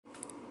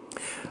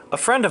A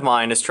friend of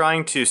mine is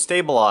trying to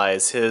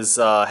stabilize his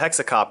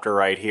hexacopter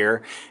right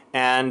here,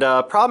 and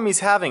problem he's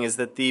having is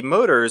that the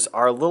motors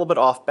are a little bit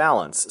off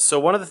balance. So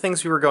one of the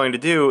things we were going to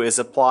do is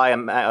apply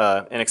an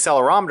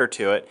accelerometer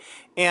to it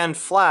and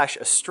flash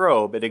a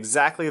strobe at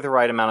exactly the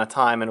right amount of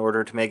time in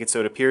order to make it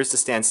so it appears to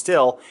stand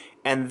still,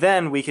 and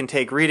then we can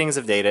take readings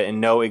of data and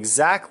know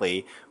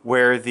exactly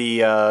where the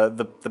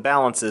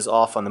balance is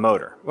off on the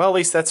motor. Well, at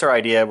least that's our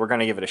idea. We're going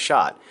to give it a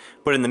shot.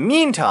 But in the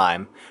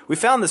meantime, we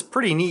found this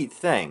pretty neat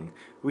thing.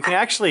 We can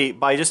actually,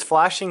 by just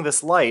flashing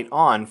this light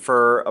on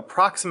for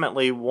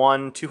approximately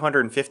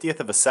 1/250th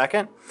of a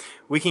second,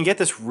 we can get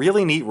this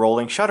really neat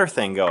rolling shutter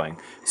thing going.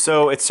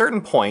 So at certain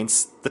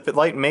points, the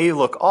light may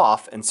look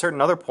off, and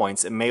certain other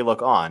points it may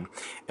look on.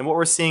 And what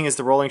we're seeing is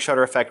the rolling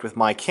shutter effect with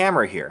my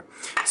camera here.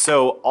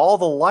 So all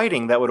the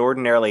lighting that would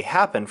ordinarily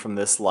happen from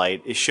this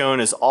light is shown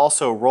as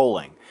also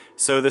rolling.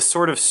 So this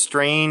sort of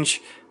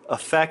strange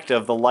effect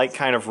of the light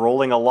kind of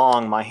rolling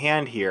along my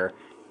hand here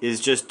is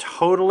just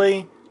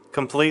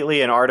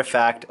completely an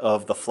artifact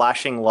of the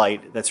flashing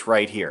light that's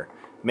right here.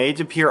 Made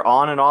to appear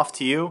on and off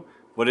to you,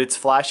 but it's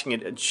flashing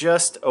it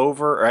just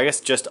over, or I guess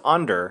just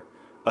under,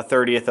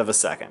 1/30th of a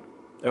second.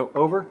 Oh,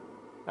 over?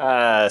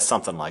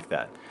 Something like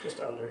that. Just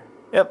under.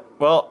 Yep,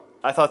 well,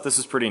 I thought this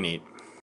was pretty neat.